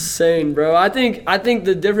was insane, bro. I think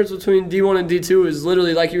the difference between D1 and D2 is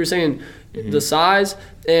literally, like you were saying, the size.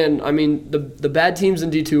 And, I mean, the bad teams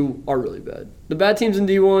in D2 are really bad. The bad teams in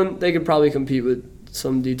D1, they could probably compete with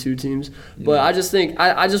some D2 teams. But I just think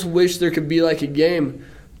I just wish there could be a game,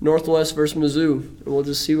 Northwest versus Mizzou, and we'll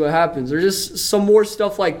just see what happens. There's just some more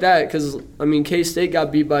stuff like that because, I mean, K-State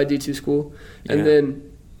got beat by a D2 school. And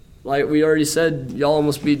then like we already said, y'all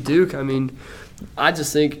almost beat Duke. I mean, I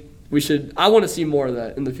just think I want to see more of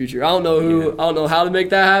that in the future. I don't know how to make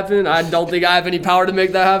that happen. I don't think I have any power to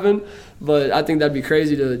make that happen, but I think that'd be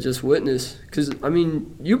crazy to just witness. Because, I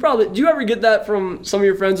mean, do you ever get that from some of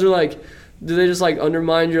your friends who are like, do they just like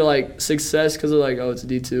undermine your like success because they're like, oh, it's a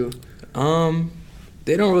D2?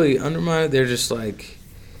 They don't really undermine it. They're just like,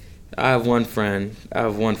 I have one friend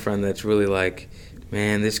that's really like,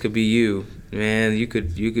 man, this could be you. Man, you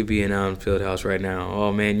could be in Allen Fieldhouse right now.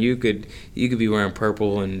 Oh man, you could be wearing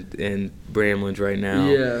purple and Bramlage right now.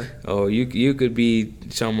 Yeah. Oh, you could be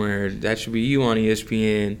somewhere. That should be you on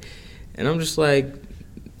ESPN. And I'm just like,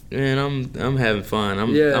 man, I'm having fun.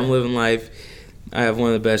 I'm living life. I have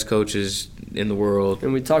one of the best coaches in the world.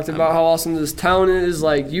 And we talked about how awesome this town is.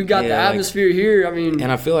 Like, you got the atmosphere here. I mean,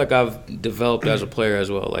 and I feel like I've developed as a player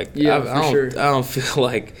as well. Like, I don't feel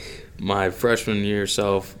like my freshman year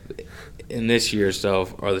self and this year's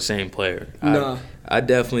self are the same player. No. I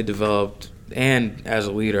definitely developed, and as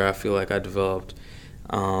a leader, I feel like I developed.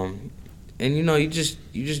 And you're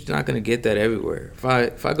just not gonna get that everywhere.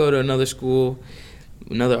 If I go to another school,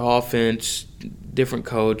 another offense, different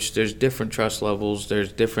coach, there's different trust levels,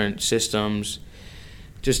 there's different systems.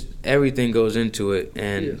 Just everything goes into it,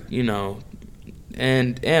 and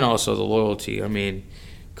and also the loyalty. I mean,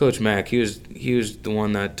 Coach Mack, he was the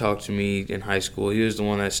one that talked to me in high school. He was the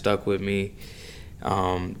one that stuck with me.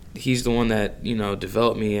 He's the one that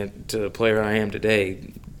developed me into the player I am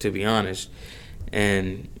today, to be honest.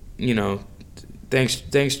 And thanks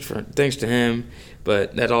to him.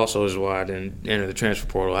 But that also is why I didn't enter the transfer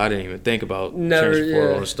portal. I didn't even think about transfer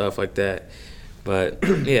portal and stuff like that. But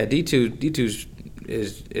yeah, D2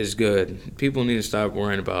 is good. People need to stop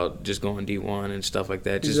worrying about just going D1 and stuff like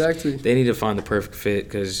that. Exactly. They need to find the perfect fit,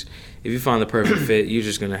 because if you find the perfect fit, you're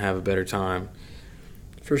just going to have a better time.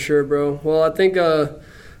 For sure, bro. Well, I think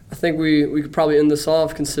we could probably end this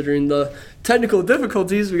off considering the technical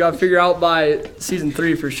difficulties we got to figure out by season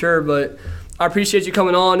 3 for sure. But I appreciate you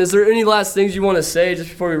coming on. Is there any last things you want to say just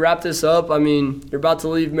before we wrap this up? I mean, you're about to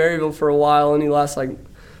leave Maryville for a while. Any last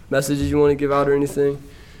messages you want to give out or anything?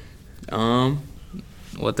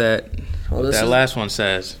 What that last one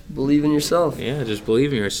says. Believe in yourself. Yeah, just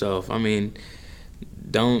believe in yourself. I mean,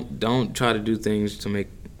 don't try to do things to make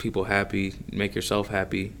people happy. Make yourself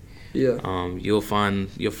happy. Yeah. You'll find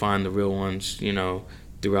the real ones,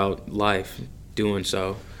 throughout life doing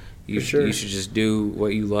so. You should just do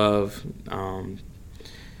what you love.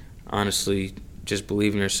 Honestly, just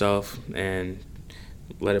believe in yourself and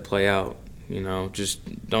let it play out.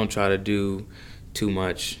 Just don't try to do too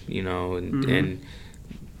much, and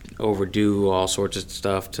overdo all sorts of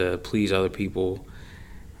stuff to please other people.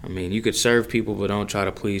 I mean, you could serve people, but don't try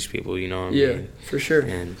to please people. You know what I mean? Yeah, for sure.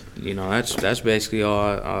 And that's basically all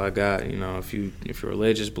I got. If you're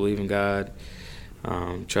religious, believe in God,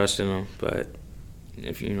 trust in Him. But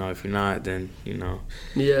if you're not, then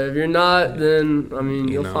Yeah, if you're not, then I mean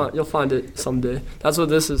you'll find it someday. That's what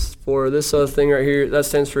this is for. This thing right here, that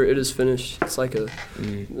stands for "It is finished." It's like a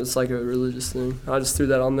religious thing. I just threw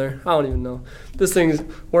that on there. I don't even know.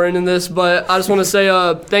 We're in this, but I just want to say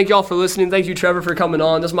thank y'all for listening. Thank you, Trevor, for coming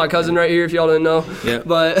on. This is my cousin right here, if y'all didn't know. Yeah.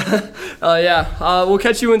 But we'll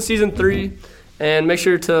catch you in season 3, and make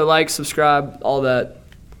sure to subscribe, all that.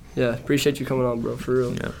 Yeah, appreciate you coming on, bro. For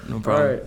real. Yeah, no problem. All right.